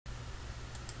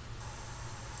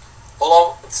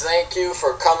Hello, thank you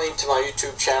for coming to my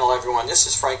YouTube channel, everyone. This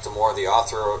is Frank D'Amore, the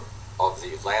author of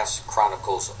the Last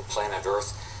Chronicles of Planet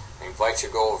Earth. I invite you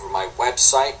to go over to my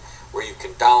website where you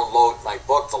can download my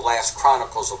book, The Last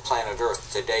Chronicles of Planet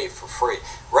Earth, today for free.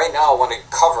 Right now I want to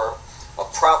cover a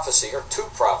prophecy, or two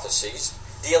prophecies,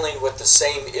 dealing with the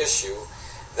same issue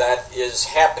that is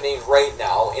happening right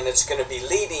now, and it's going to be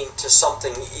leading to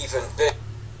something even bigger.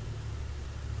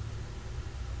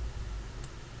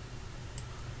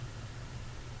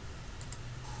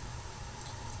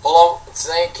 Hello,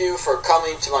 thank you for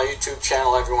coming to my YouTube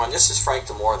channel, everyone. This is Frank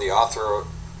D'Amore, the author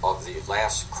of the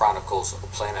Last Chronicles of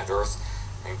Planet Earth.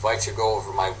 I invite you to go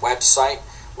over to my website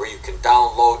where you can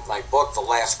download my book, The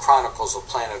Last Chronicles of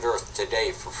Planet Earth,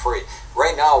 today for free.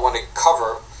 Right now I want to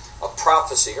cover a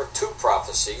prophecy, or two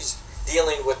prophecies,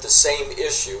 dealing with the same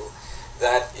issue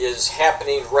that is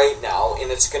happening right now,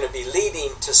 and it's going to be leading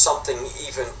to something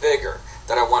even bigger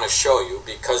that I want to show you,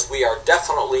 because we are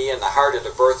definitely in the heart of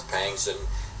the birth pangs, and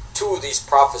two of these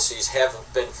prophecies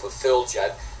haven't been fulfilled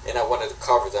yet, and I wanted to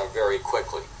cover them very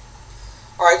quickly.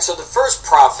 Alright, so the first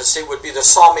prophecy would be the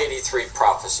Psalm 83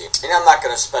 prophecy. And I'm not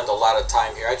going to spend a lot of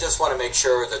time here. I just want to make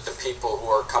sure that the people who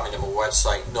are coming to my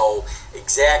website know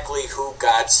exactly who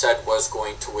God said was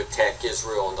going to attack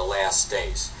Israel in the last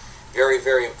days. Very,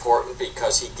 very important,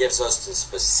 because he gives us the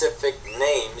specific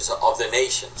names of the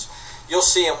nations. You'll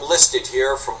see them listed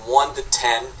here from 1 to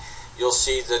 10. You'll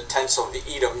see the tents of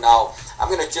Edom. Now, I'm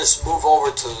going to just move over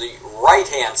to the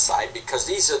right-hand side, because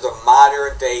these are the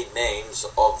modern-day names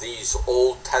of these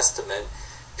Old Testament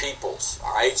peoples.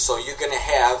 All right, so you're going to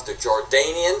have the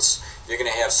Jordanians, you're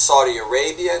going to have Saudi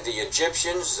Arabia, the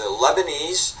Egyptians, the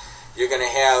Lebanese, you're going to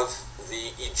have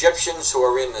the Egyptians who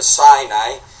are in the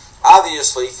Sinai.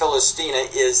 Obviously, Philistina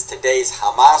is today's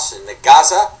Hamas in the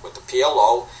Gaza with the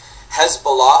PLO,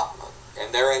 Hezbollah,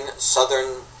 and they're in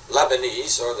southern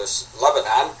Lebanese, or this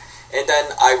Lebanon, and then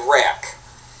Iraq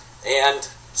and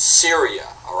Syria.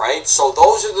 Alright, so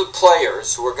those are the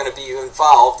players who are going to be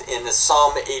involved in the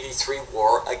Psalm 83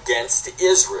 war against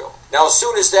Israel. Now, as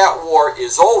soon as that war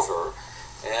is over,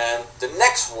 and the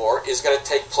next war is going to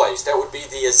take place, that would be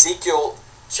the Ezekiel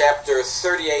chapter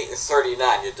 38 and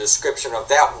 39, the description of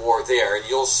that war there, and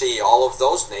you'll see all of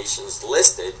those nations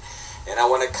listed. And I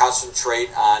want to concentrate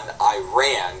on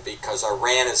Iran, because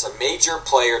Iran is a major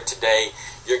player today.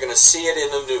 You're going to see it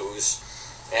in the news.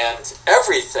 And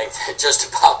everything that just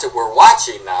about that we're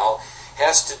watching now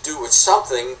has to do with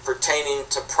something pertaining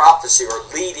to prophecy, or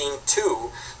leading to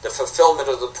the fulfillment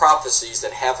of the prophecies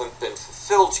that haven't been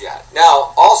fulfilled yet.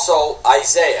 Now, also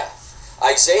Isaiah.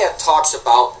 Isaiah talks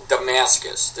about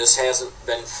Damascus. This hasn't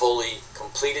been fully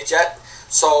completed yet.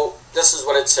 So this is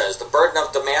what it says. The burden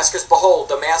of Damascus, behold,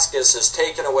 Damascus is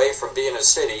taken away from being a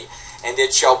city, and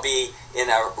it shall be in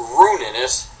a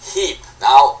ruinous heap.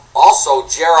 Now, also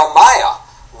Jeremiah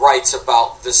writes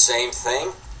about the same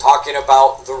thing, talking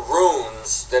about the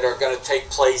ruins that are going to take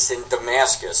place in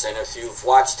Damascus. And if you've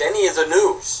watched any of the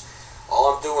news,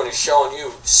 all I'm doing is showing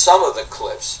you some of the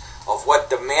clips of what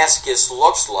Damascus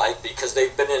looks like, because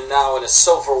they've been now in a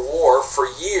civil war for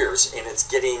years, and it's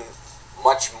getting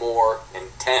much more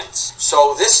intense.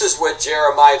 So this is what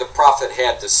Jeremiah the prophet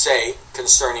had to say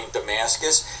concerning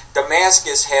Damascus.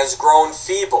 Damascus has grown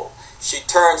feeble. She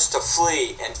turns to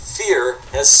flee, and fear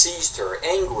has seized her.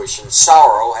 Anguish and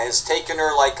sorrow has taken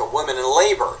her like a woman in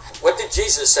labor. What did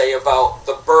Jesus say about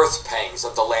the birth pangs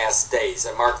of the last days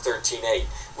in Mark 13:8?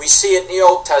 We see it in the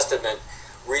Old Testament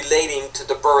relating to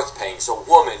the birth pangs, a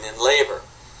woman in labor.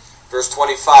 Verse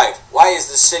 25, why is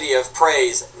the city of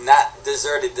praise not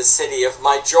deserted, the city of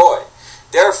my joy?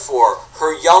 Therefore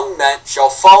her young men shall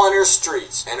fall in her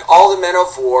streets, and all the men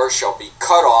of war shall be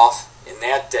cut off in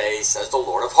that day, says the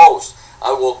Lord of hosts.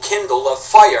 I will kindle a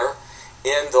fire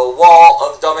in the wall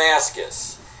of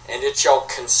Damascus, and it shall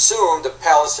consume the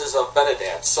palaces of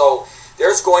Benhadad. So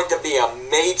there's going to be a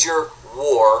major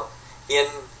war in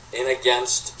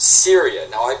against Syria.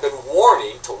 Now, I've been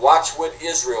warning to watch what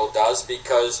Israel does,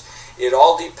 because it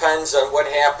all depends on what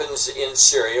happens in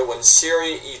Syria. When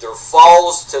Syria either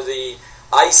falls to the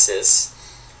ISIS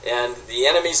and the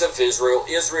enemies of Israel,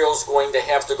 Israel's going to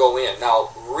have to go in. Now,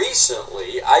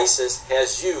 recently, ISIS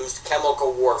has used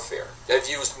chemical warfare. They've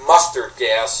used mustard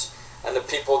gas on the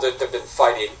people that they've been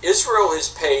fighting. Israel has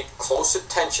paid close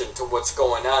attention to what's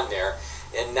going on there,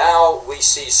 and now we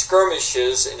see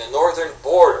skirmishes in the northern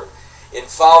border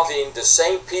involving the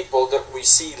same people that we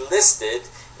see listed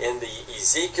in the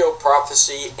Ezekiel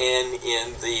prophecy and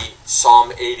in the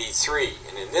Psalm 83.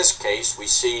 And in this case, we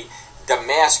see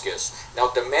Damascus.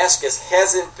 Now, Damascus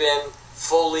hasn't been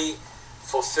fully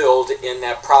fulfilled in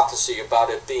that prophecy about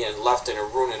it being left in a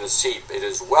ruinous heap. It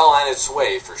is well on its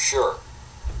way for sure.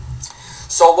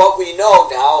 So what we know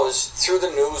now is through the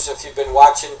news, if you've been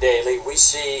watching daily, we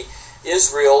see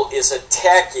Israel is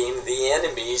attacking the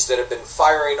enemies that have been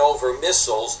firing over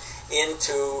missiles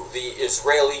into the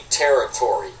Israeli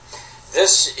territory.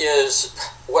 This is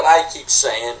what I keep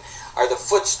saying are the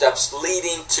footsteps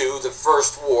leading to the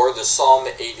first war, the Psalm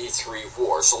 83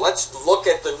 war. So let's look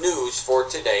at the news for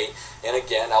today, and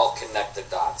again, I'll connect the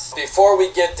dots. Before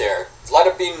we get there, let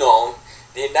it be known,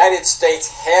 the United States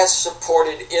has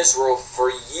supported Israel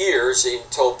for years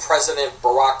until President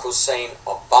Barack Hussein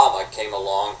Obama came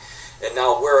along, and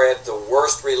now we're at the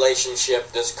worst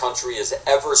relationship this country has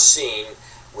ever seen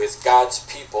with God's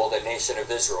people, the nation of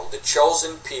Israel, the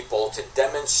chosen people to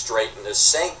demonstrate and to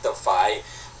sanctify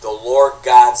the Lord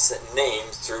God's name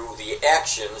through the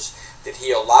actions that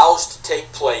He allows to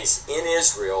take place in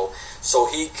Israel, so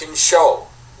He can show,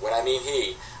 when I mean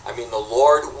He, I mean the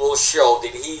Lord will show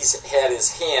that He's had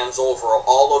His hands over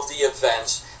all of the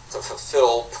events to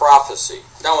fulfill prophecy.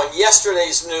 Now in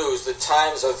yesterday's news, the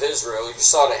Times of Israel, you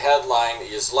saw the headline,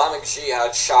 the Islamic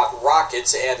Jihad shot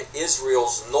rockets at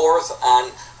Israel's north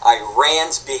on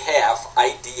Iran's behalf,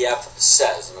 IDF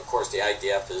says. And of course the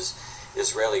IDF is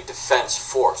Israeli Defense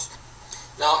Force.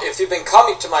 Now if you've been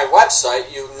coming to my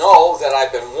website, you know that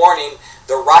I've been warning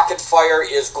the rocket fire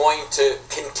is going to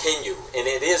continue, and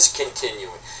it is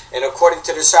continuing. And according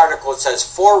to this article, it says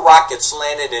 4 rockets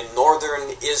landed in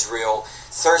northern Israel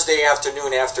Thursday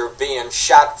afternoon after being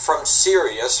shot from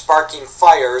Syria, sparking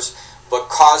fires but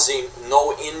causing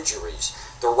no injuries.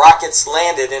 The rockets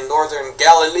landed in northern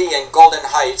Galilee and Golden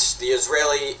Heights, the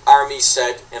Israeli army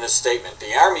said in a statement.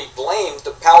 The army blamed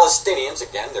the Palestinians,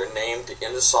 again they're named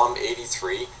in the Psalm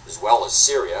 83, as well as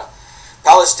Syria,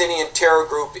 Palestinian terror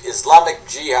group Islamic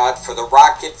Jihad for the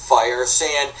rocket fire,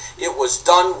 saying it was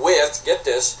done with, get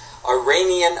this,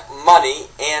 Iranian money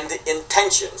and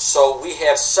intentions. So we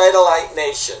have satellite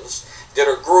nations that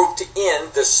are grouped in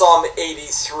the Psalm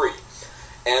 83.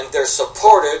 And they're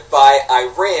supported by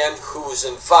Iran, who's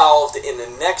involved in the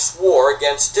next war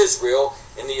against Israel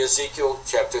in the Ezekiel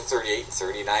chapter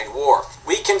 38-39 war.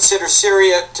 We consider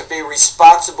Syria to be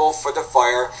responsible for the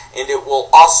fire, and it will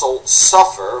also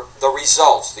suffer the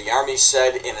results, the army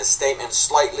said in a statement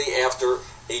slightly after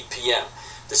 8 p.m.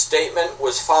 The statement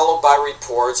was followed by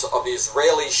reports of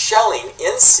Israeli shelling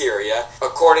in Syria,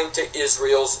 according to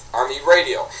Israel's army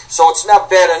radio. So it's not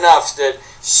bad enough that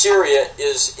Syria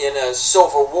is in a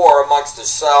civil war amongst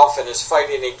itself and is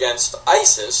fighting against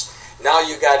ISIS. Now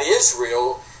you got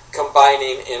Israel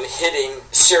combining and hitting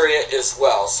Syria as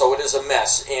well. So it is a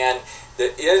mess. And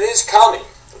it is coming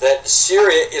that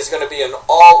Syria is going to be an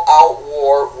all-out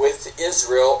war with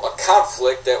Israel, a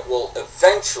conflict that will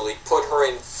eventually put her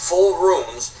in full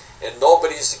ruins and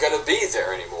nobody's going to be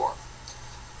there anymore.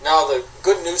 Now the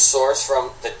good news source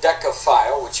from the Decca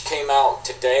file, which came out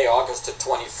today, August the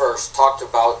 21st, talked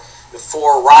about the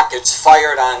 4 rockets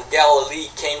fired on Galilee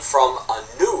came from a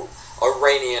new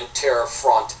Iranian terror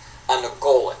front on the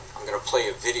Golan. I'm going to play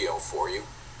a video for you.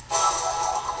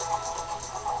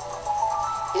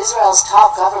 Israel's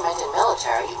top government and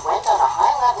military went on a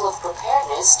high level of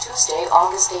preparedness Tuesday,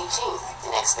 August 18th,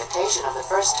 in expectation of the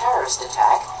first terrorist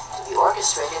attack to be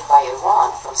orchestrated by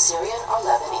Iran from Syrian or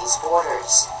Lebanese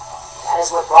borders. That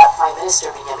is what brought Prime Minister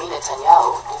Benjamin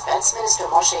Netanyahu, Defense Minister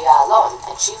Moshe Ya'alon,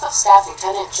 and Chief of Staff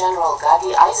Lieutenant General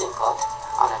Gadi Eisenkot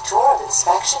on a tour of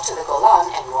inspection to the Golan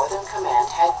and Northern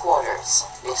Command headquarters.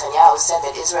 Netanyahu said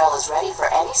that Israel is ready for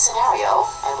any scenario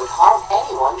and would harm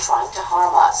anyone trying to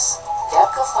harm us.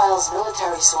 Decca file's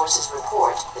military sources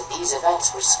report that these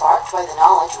events were sparked by the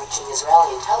knowledge reaching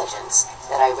Israeli intelligence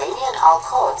that Iranian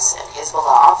Al-Quds and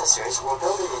Hezbollah officers were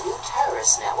building a new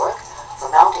terrorist network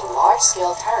for mounting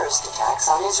large-scale terrorist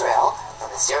attacks on Israel from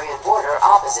the Syrian border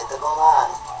opposite the Golan.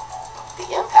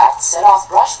 The impact set off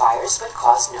brush fires but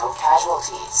caused no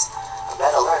casualties. A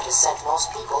red alert has sent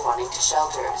most people running to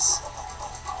shelters.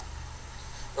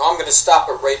 Now I'm going to stop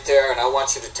it right there, and I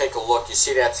want you to take a look. You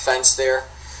see that fence there?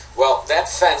 Well, that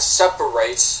fence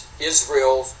separates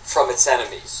Israel from its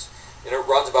enemies. And it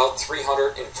runs about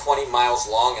 320 miles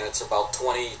long, and it's about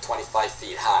 20-25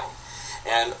 feet high.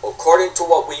 And according to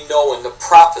what we know in the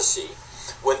prophecy,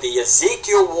 when the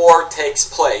Ezekiel war takes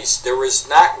place, there is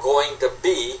not going to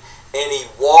be any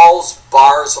walls,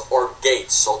 bars, or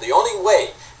gates. So the only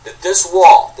way that this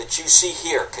wall that you see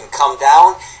here can come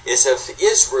down is if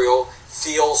Israel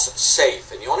feels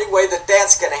safe. And the only way that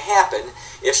that's going to happen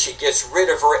if she gets rid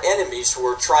of her enemies who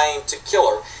are trying to kill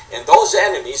her. And those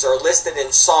enemies are listed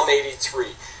in Psalm 83.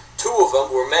 2 of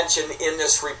them were mentioned in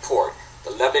this report, the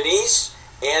Lebanese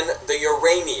and the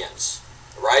Iranians.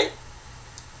 right?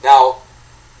 Now,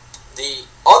 the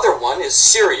other one is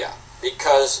Syria,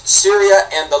 because Syria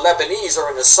and the Lebanese are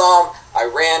in the Psalm,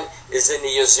 Iran is in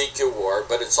the Ezekiel war,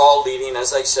 but it's all leading,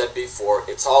 as I said before,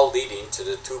 it's all leading to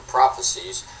the two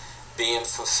prophecies being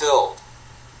fulfilled.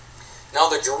 Now,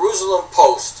 the Jerusalem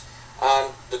Post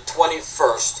on the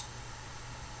 21st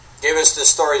gave us the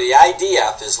story. The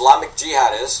IDF, Islamic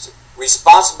Jihadists,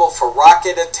 responsible for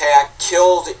rocket attack,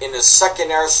 killed in a second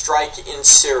airstrike in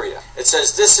Syria. It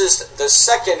says this is the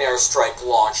second airstrike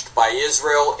launched by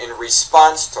Israel in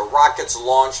response to rockets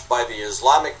launched by the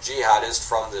Islamic Jihadists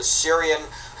from the Syrian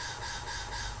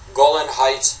Golan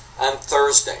Heights on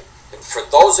Thursday. And for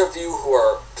those of you who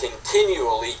are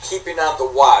continually keeping on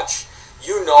the watch,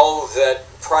 you know that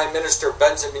Prime Minister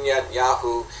Benjamin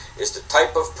Netanyahu is the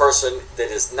type of person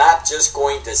that is not just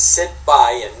going to sit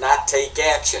by and not take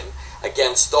action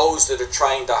against those that are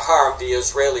trying to harm the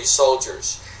Israeli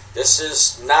soldiers. This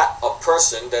is not a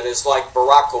person that is like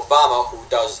Barack Obama, who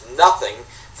does nothing,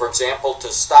 for example, to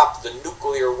stop the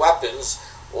nuclear weapons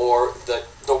or the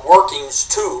workings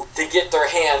to get their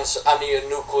hands on the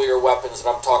nuclear weapons. And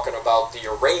I'm talking about the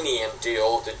Iranian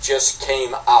deal that just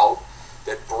came out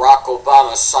that Barack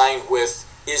Obama signed with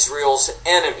Israel's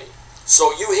enemy.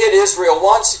 So you hit Israel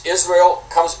once, Israel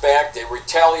comes back, they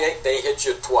retaliate, they hit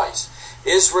you twice.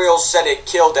 Israel said it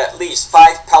killed at least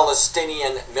 5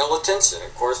 Palestinian militants, and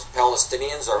of course the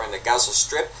Palestinians are in the Gaza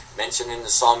Strip, mentioned in the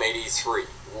Psalm 83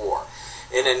 war,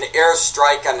 in an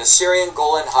airstrike on the Syrian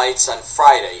Golan Heights on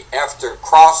Friday after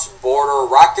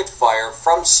cross-border rocket fire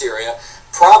from Syria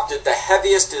prompted the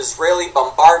heaviest Israeli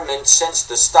bombardment since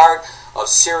the start of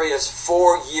Syria's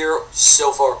 4-year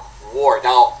civil war.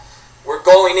 Now, we're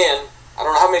going in, I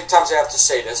don't know how many times I have to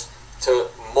say this, to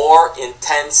more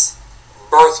intense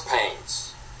birth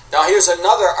pains. Now, here's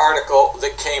another article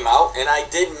that came out, and I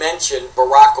did mention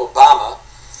Barack Obama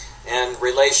in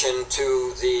relation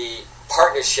to the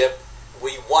partnership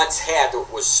we once had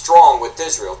that was strong with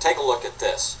Israel. Take a look at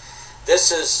this.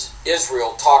 This is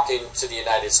Israel talking to the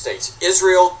United States.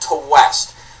 Israel to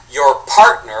West. Your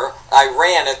partner,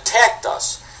 Iran, attacked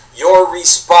us. Your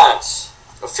response.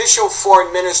 Official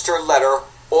foreign minister letter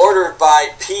ordered by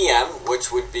PM,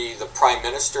 which would be the Prime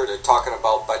Minister, they're talking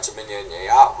about Benjamin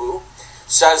Netanyahu,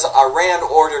 says Iran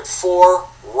ordered 4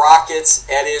 rockets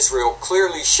at Israel,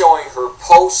 clearly showing her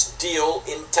post-deal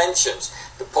intentions.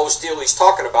 The post-deal he's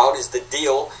talking about is the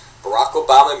deal Barack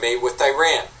Obama made with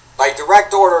Iran. By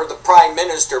direct order of the Prime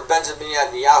Minister, Benjamin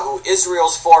Netanyahu,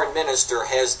 Israel's foreign minister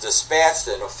has dispatched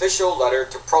an official letter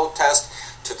to protest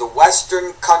to the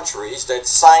Western countries that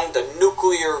signed the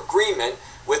nuclear agreement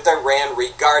with Iran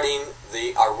regarding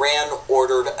the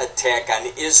Iran-ordered attack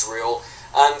on Israel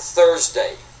on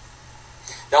Thursday.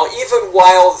 Now, even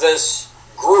while this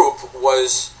group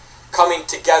was coming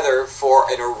together for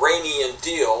an Iranian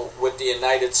deal with the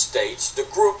United States, the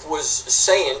group was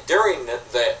saying during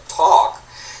that talk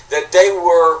that they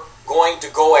were going to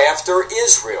go after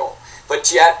Israel.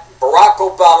 But yet, Barack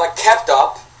Obama kept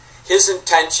up his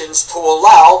intentions to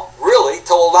allow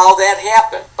that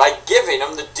happen by giving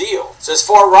them the deal. It says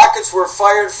 4 rockets were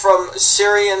fired from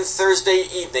Syrian Thursday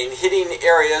evening, hitting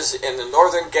areas in the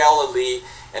northern Galilee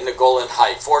and the Golan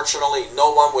Heights. Fortunately,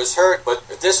 no one was hurt, but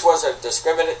this was a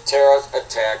discriminate terrorist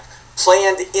attack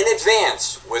planned in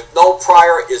advance with no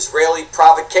prior Israeli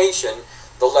provocation,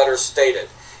 the letter stated.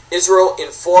 Israel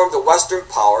informed the Western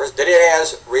powers that it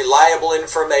has reliable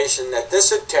information that this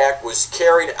attack was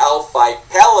carried out by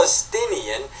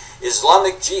Palestinian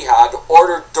Islamic Jihad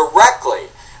ordered directly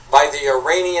by the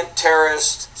Iranian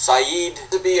terrorist Saeed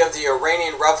Sabi of the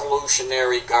Iranian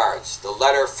Revolutionary Guards. The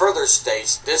letter further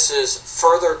states this is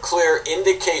further clear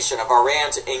indication of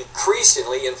Iran's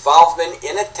increasingly involvement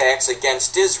in attacks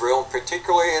against Israel,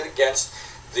 particularly against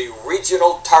the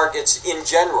regional targets in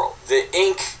general. The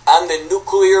ink on the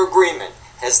nuclear agreement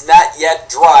has not yet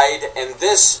dried, and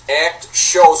this act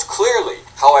shows clearly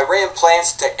how Iran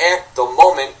plans to act the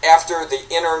moment after the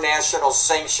international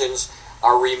sanctions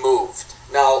are removed.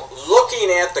 Now, looking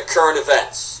at the current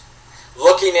events,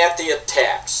 looking at the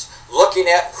attacks, looking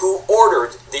at who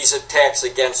ordered these attacks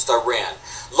against Iran,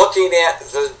 looking at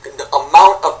the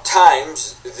amount of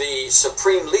times the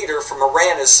supreme leader from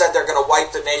Iran has said they're going to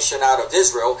wipe the nation out of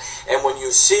Israel, and when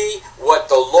you see what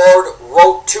the Lord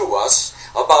wrote to us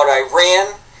about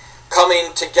Iran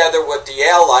coming together with the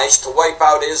allies to wipe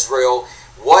out Israel,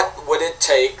 what would it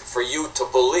take for you to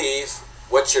believe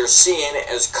what you're seeing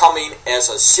as coming as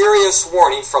a serious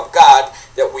warning from God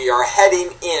that we are heading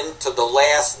into the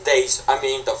last days,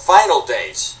 the final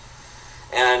days?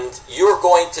 And you're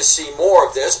going to see more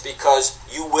of this because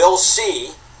you will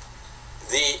see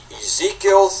the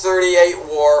Ezekiel 38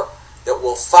 war that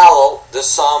will follow the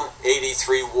Psalm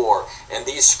 83 war. And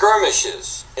these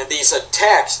skirmishes and these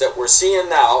attacks that we're seeing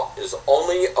now is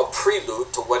only a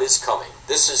prelude to what is coming.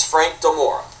 This is Frank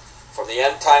Demora from the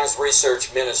End Times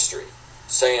Research Ministry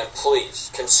saying, please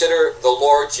consider the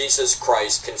Lord Jesus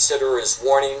Christ, consider his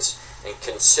warnings, and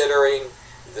considering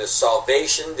the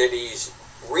salvation that he's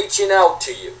reaching out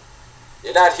to you.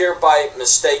 You're not here by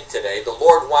mistake today. The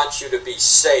Lord wants you to be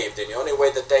saved, and the only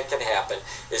way that that can happen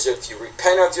is if you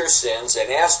repent of your sins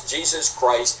and ask Jesus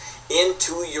Christ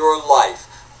into your life.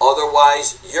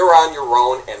 Otherwise, you're on your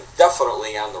own and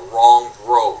definitely on the wrong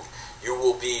road. You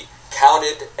will be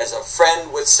counted as a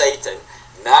friend with Satan,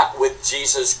 not with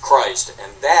Jesus Christ,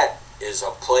 and that is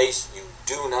a place you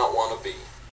do not want to be.